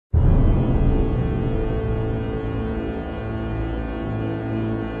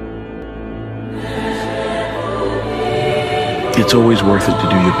it's always worth it to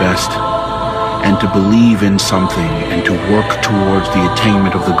do your best and to believe in something and to work towards the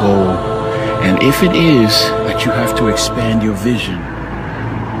attainment of the goal. And if it is that you have to expand your vision,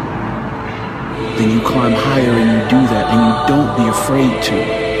 then you climb higher and you do that, and you don't be afraid to.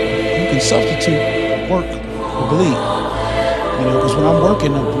 You can substitute work for belief. Because when I'm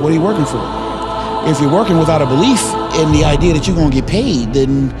working, what are you working for? If you're working without a belief in the idea that you're going to get paid,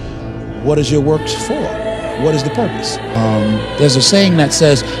 then what is your work for? What is the purpose? There's a saying that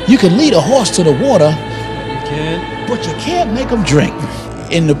says, you can lead a horse to the water, but you can't make him drink.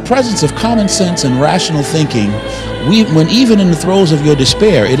 In the presence of common sense and rational thinking, when even in the throes of your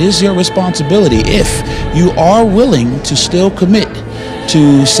despair, it is your responsibility, if you are willing to still commit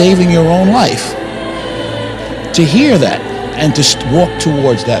to saving your own life, to hear that and to walk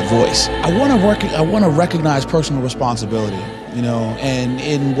towards that voice. I want to recognize personal responsibility, and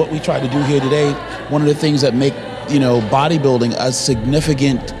in what we try to do here today, one of the things that make, bodybuilding a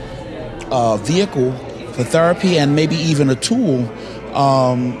significant vehicle for therapy and maybe even a tool,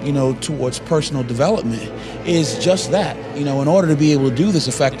 towards personal development is just that. In order to be able to do this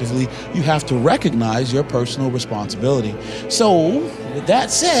effectively, you have to recognize your personal responsibility. So, with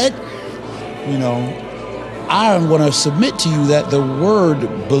that said, I want to submit to you that the word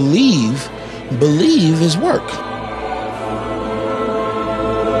believe is work.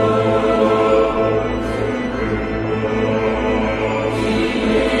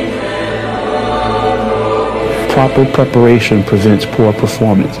 Proper preparation prevents poor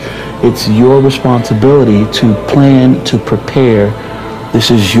performance. It's your responsibility to plan, to prepare.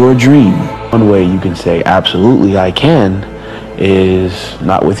 This is your dream. One way you can say, absolutely I can, is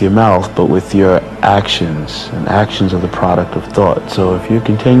not with your mouth, but with your actions. And actions are the product of thought. So if you're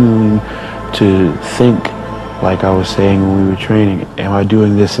continuing to think, like I was saying when we were training, am I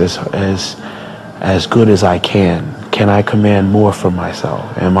doing this as good as I can? Can I command more for myself?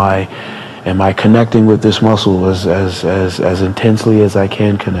 Am I connecting with this muscle as intensely as I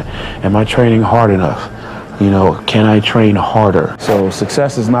can connect? Am I training hard enough? Can I train harder? So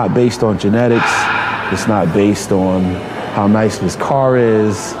success is not based on genetics. It's not based on how nice this car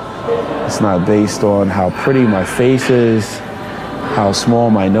is. It's not based on how pretty my face is, how small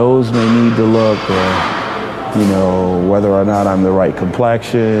my nose may need to look, or, whether or not I'm the right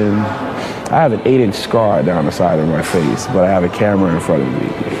complexion. I have an 8-inch scar down the side of my face, but I have a camera in front of me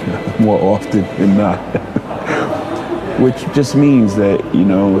more often than not. Which just means that,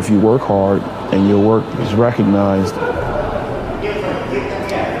 if you work hard and your work is recognized,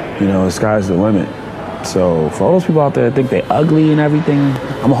 the sky's the limit. So for all those people out there that think they're ugly and everything,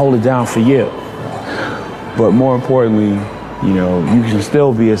 I'm gonna hold it down for you. But more importantly, you can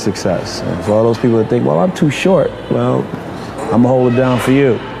still be a success. And for all those people that think, well, I'm too short, well, I'm gonna hold it down for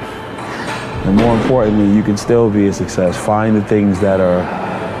you. And more importantly, you can still be a success. Find the things that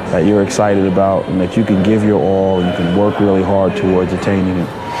you're excited about and that you can give your all and you can work really hard towards attaining it.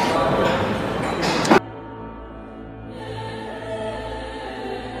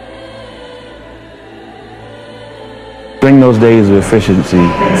 Bring those days of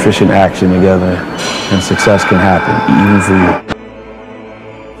efficient action together and success can happen, even for you.